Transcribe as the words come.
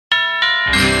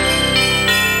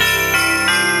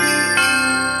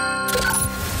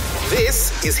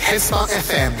is Head Start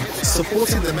FM,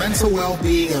 supporting the mental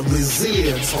well-being and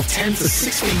resilience of 10 to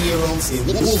 16-year-olds in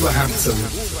Wolverhampton.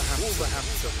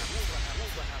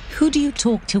 Who do you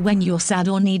talk to when you're sad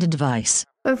or need advice?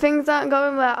 When things aren't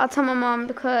going well, I'll tell my mum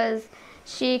because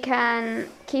she can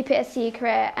keep it a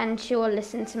secret and she will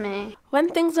listen to me. When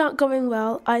things aren't going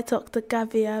well, I talk to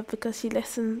Gavia because she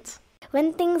listens.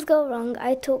 When things go wrong,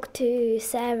 I talk to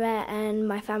Sarah and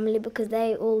my family because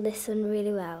they all listen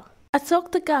really well. I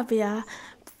talk to Gavia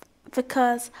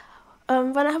because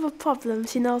when I have a problem,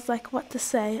 she knows what to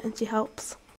say and she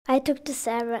helps. I talk to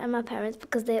Sarah and my parents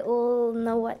because they all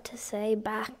know what to say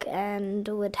back and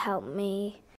would help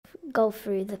me go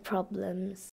through the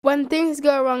problems. When things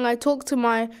go wrong, I talk to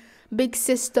my big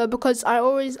sister because I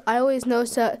always know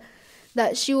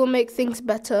that she will make things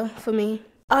better for me.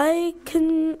 I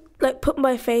can put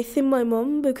my faith in my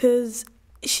mum because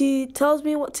she tells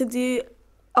me what to do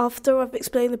after I've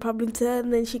explained the problem to her,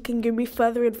 and then she can give me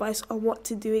further advice on what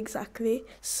to do exactly.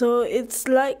 So it's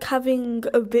like having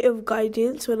a bit of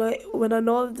guidance. When I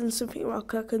know I've done something wrong,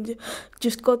 I can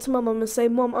just go to my mum and say,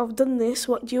 "Mum, I've done this,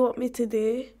 what do you want me to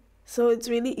do?" So it's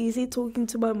really easy talking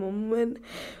to my mum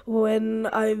when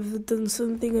I've done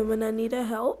something and when I need her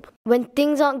help. When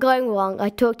things aren't going wrong, I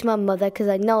talk to my mother because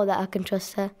I know that I can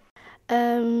trust her.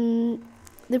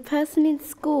 The person in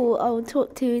school I will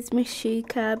talk to is Miss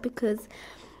Shuka because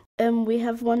we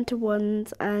have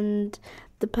one-to-ones, and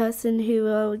the person who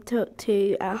I would talk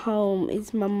to at home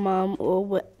is my mum, or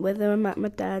whether I'm at my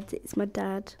dad's, it's my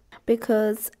dad.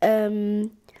 Because my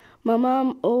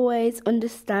mum always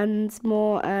understands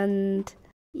more, and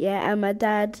my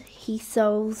dad, he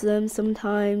solves them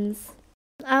sometimes.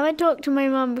 I would talk to my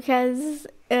mum because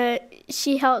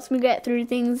she helps me get through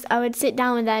things. I would sit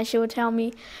down with her and she would tell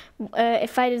me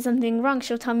if I did something wrong,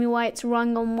 she'll tell me why it's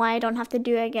wrong and why I don't have to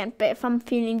do it again. But if I'm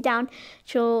feeling down,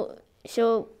 she'll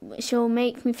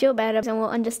make me feel better and will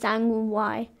understand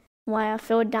why I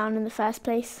feel down in the first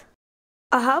place.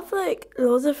 I have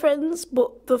loads of friends,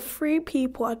 but the three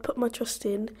people I'd put my trust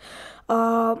in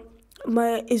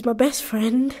is my best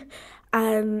friend,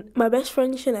 and my best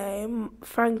friend Shanae,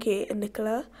 Frankie and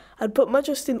Nicola. I'd put my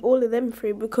trust in all of them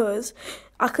three because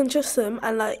I can trust them,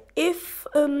 and if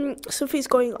something's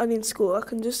going on in school, I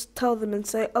can just tell them and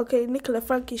say, "Okay, Nicola,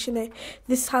 Frankie, Shanae,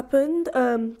 this happened.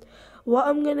 What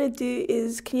I'm going to do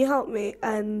is, can you help me?"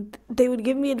 And they would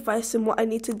give me advice on what I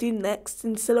need to do next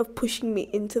instead of pushing me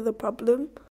into the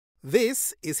problem.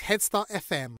 This is Head Start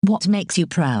FM. What makes you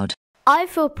proud? I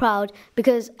feel proud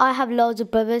because I have loads of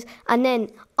brothers, and then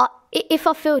if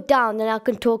I feel down, then I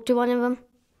can talk to one of them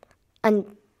and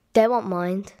they won't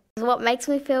mind. What makes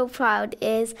me feel proud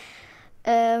is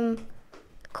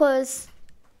because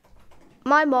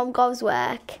my mum goes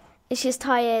work and she's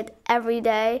tired every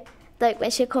day,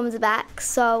 when she comes back.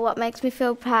 So what makes me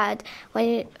feel proud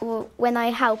when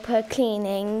I help her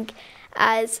cleaning,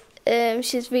 as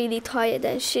she's really tired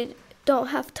and she don't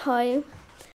have time.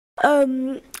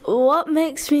 What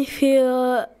makes me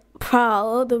feel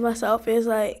proud of myself is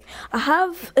I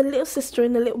have a little sister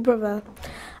and a little brother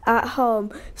at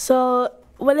home. So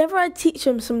whenever I teach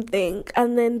them something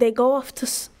and then they go off to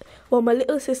my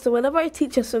little sister, whenever I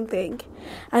teach her something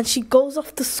and she goes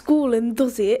off to school and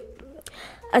does it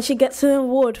and she gets an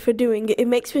award for doing it, it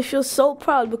makes me feel so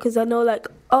proud because I know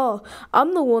oh,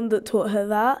 I'm the one that taught her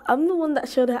that. I'm the one that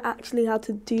showed her actually how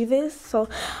to do this. So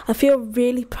I feel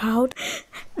really proud.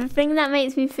 The thing that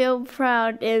makes me feel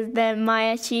proud is my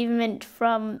achievement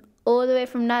all the way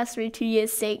from nursery to year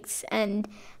 6 and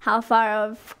how far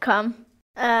I've come.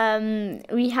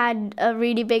 We had a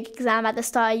really big exam at the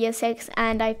start of year 6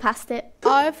 and I passed it.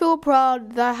 I feel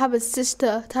proud that I have a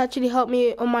sister to actually help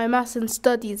me on my maths and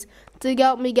studies, to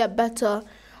help me get better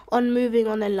on moving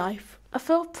on in life. I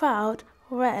feel proud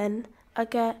when I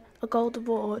get a gold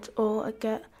award or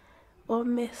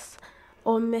Miss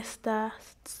that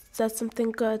says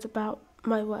something good about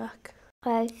my work.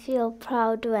 I feel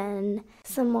proud when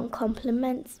someone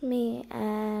compliments me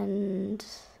and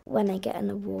when I get an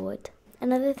award.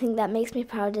 Another thing that makes me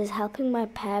proud is helping my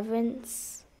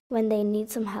parents when they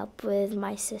need some help with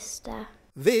my sister.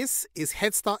 This is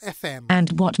Head Start FM.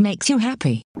 And what makes you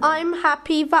happy? I'm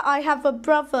happy that I have a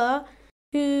brother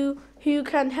who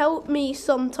can help me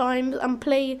sometimes and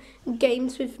play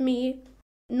games with me,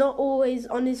 not always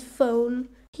on his phone.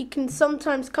 He can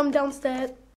sometimes come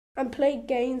downstairs and play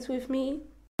games with me.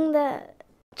 The thing that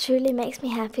truly makes me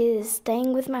happy is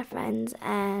staying with my friends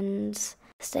and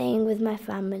staying with my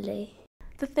family.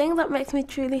 The thing that makes me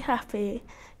truly happy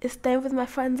is staying with my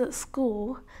friends at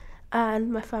school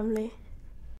and my family.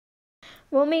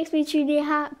 What makes me truly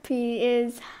happy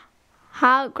is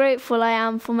how grateful I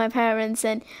am for my parents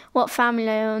and what family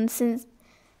I own, since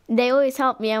they always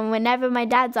help me, and whenever my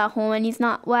dad's at home and he's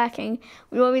not working,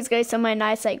 we always go somewhere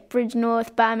nice like Bridge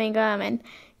North, Birmingham, and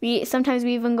sometimes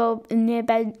we even go near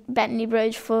Bentley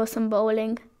Bridge for some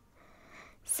bowling.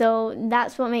 So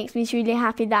that's what makes me truly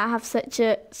happy, that I have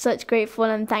such grateful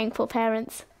and thankful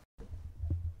parents.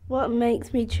 What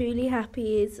makes me truly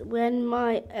happy is when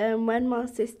my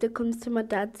sister comes to my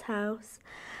dad's house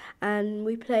and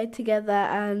we play together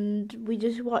and we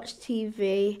just watch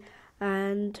TV,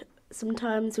 and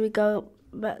sometimes we go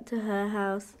back to her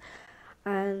house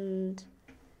and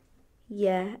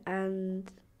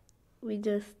we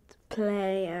just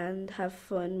play and have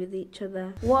fun with each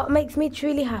other. What makes me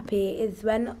truly happy is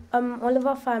when all of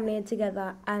our family are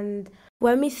together, and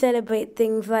when we celebrate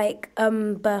things like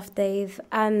birthdays,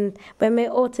 and when we're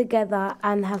all together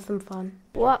and have some fun.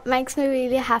 What makes me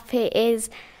really happy is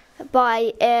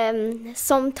by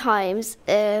sometimes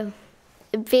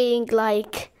being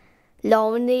like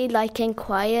lonely, like in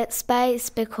quiet space,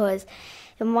 because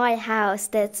in my house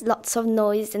there's lots of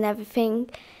noise and everything,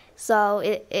 so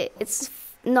it's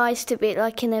nice to be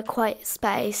like in a quiet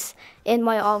space in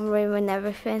my own room and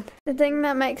everything. The thing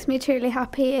that makes me truly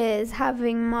happy is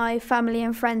having my family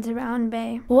and friends around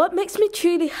me. What makes me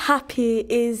truly happy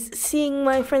is seeing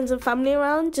my friends and family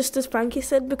around, just as Frankie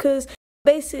said, because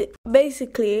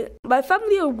basically my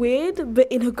family are weird but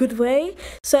in a good way.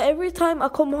 So every time I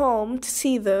come home to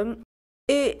see them,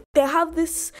 they have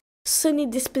this sunny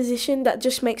disposition that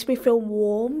just makes me feel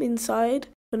warm inside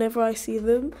whenever I see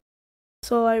them.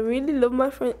 So I really love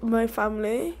my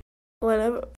family.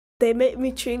 Whenever they make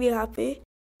me truly happy.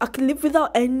 I can live without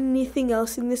anything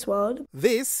else in this world.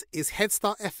 This is Head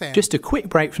Start FM. Just a quick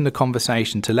break from the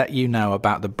conversation to let you know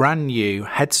about the brand new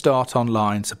Head Start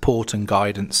Online support and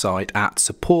guidance site at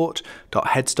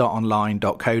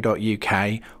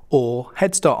support.headstartonline.co.uk or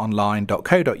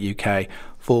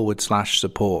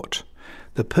headstartonline.co.uk/support.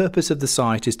 The purpose of the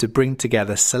site is to bring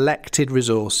together selected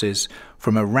resources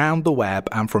from around the web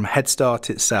and from Head Start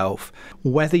itself.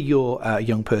 Whether you're a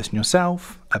young person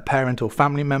yourself, a parent or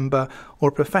family member, or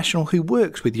a professional who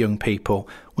works with young people,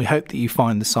 we hope that you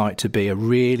find the site to be a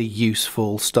really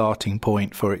useful starting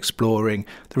point for exploring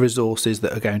the resources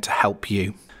that are going to help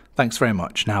you. Thanks very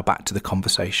much. Now back to the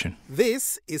conversation.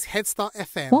 This is Head Start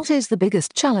FM. What is the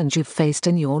biggest challenge you've faced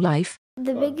in your life?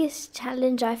 The biggest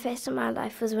challenge I faced in my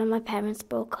life was when my parents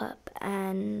broke up,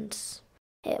 and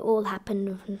it all happened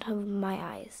in front of my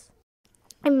eyes.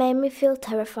 It made me feel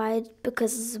terrified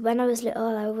because when I was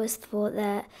little I always thought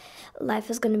that life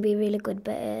was going to be really good,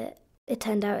 but it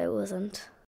turned out it wasn't.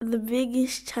 The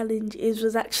biggest challenge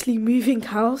was actually moving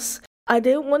house. I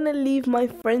didn't want to leave my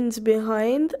friends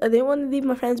behind.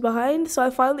 So I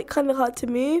found it kind of hard to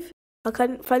move. I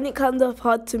find it kind of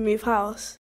hard to move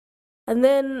house. And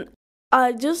then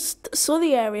I just saw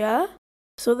the area,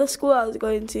 saw the school I was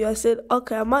going to. I said,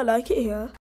 okay, I might like it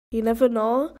here. You never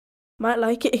know, might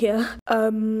like it here. I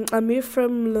moved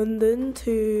from London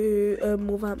to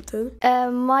Wolverhampton.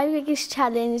 My biggest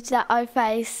challenge that I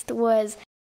faced was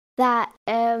that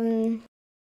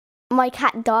my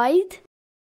cat died.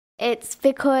 It's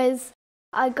because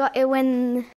I got it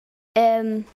when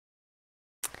it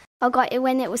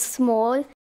was small. It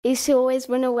used to always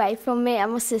run away from me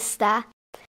and my sister.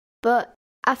 But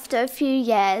after a few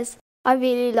years, I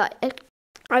really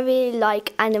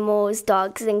like animals,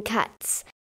 dogs and cats.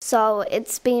 So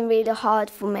it's been really hard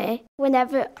for me.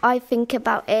 Whenever I think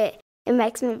about it, it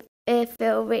makes me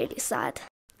feel really sad.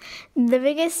 The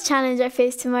biggest challenge I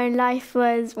faced in my life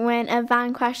was when a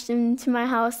van crashed into my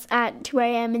house at 2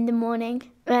 a.m. in the morning.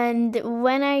 And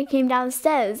when I came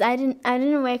downstairs, I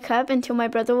didn't wake up until my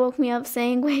brother woke me up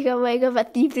saying, wake up, a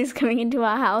thief is coming into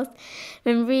our house.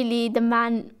 And really the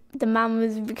man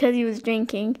was, because he was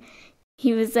drinking,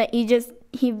 he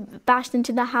bashed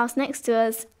into the house next to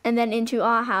us and then into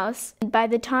our house. By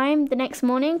the time the next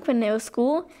morning when there was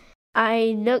school,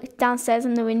 I looked downstairs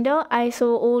in the window. I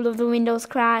saw all of the windows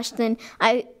crashed and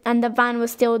the van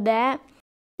was still there.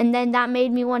 And then that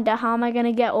made me wonder, how am I going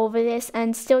to get over this?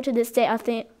 And still to this day,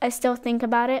 I still think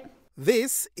about it.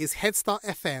 This is Head Start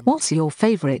FM. What's your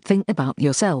favourite thing about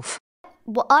yourself?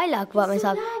 What I like about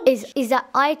myself is that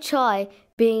I try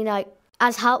being like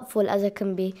as helpful as I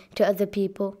can be to other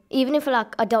people. Even if I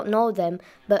don't know them,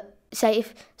 but say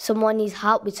if someone needs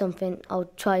help with something, I'll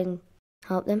try and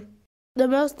help them. The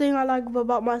most thing I like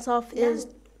about myself is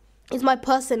my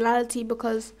personality,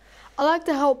 because I like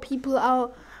to help people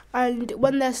out, and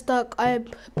when they're stuck, I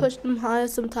push them higher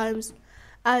sometimes.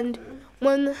 And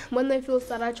when they feel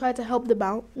sad, I try to help them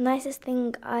out. Nicest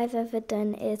thing I've ever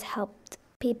done is helped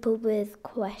people with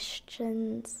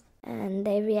questions, and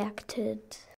they reacted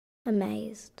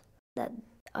amazed that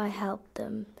I helped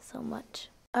them so much.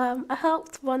 I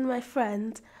helped one of my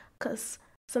friends because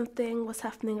something was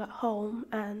happening at home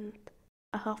and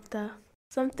I helped her.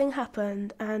 Something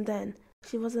happened and then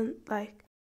she was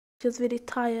really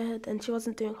tired and she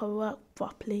wasn't doing her work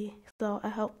properly, so I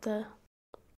helped her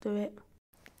do it.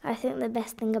 I think the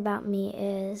best thing about me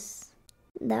is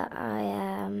that I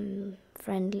am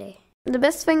friendly. The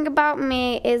best thing about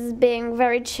me is being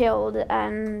very chilled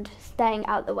and staying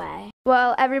out the way.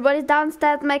 Well, everybody's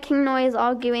downstairs making noise,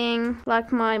 arguing,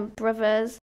 like my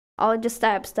brothers. I'll just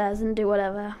stay upstairs and do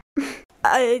whatever.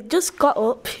 I just got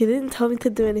up, he didn't tell me to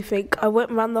do anything. I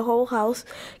went around the whole house,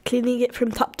 cleaning it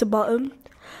from top to bottom.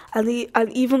 And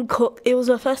even cooked. It was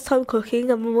my first time cooking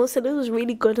and my mum said it was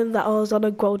really good and that I was on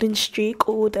a golden streak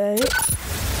all day.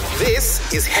 This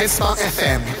is Headspark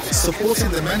FM, supporting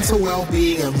the mental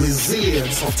well-being and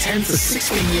resilience of 10 to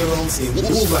 16-year-olds in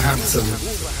Wolverhampton.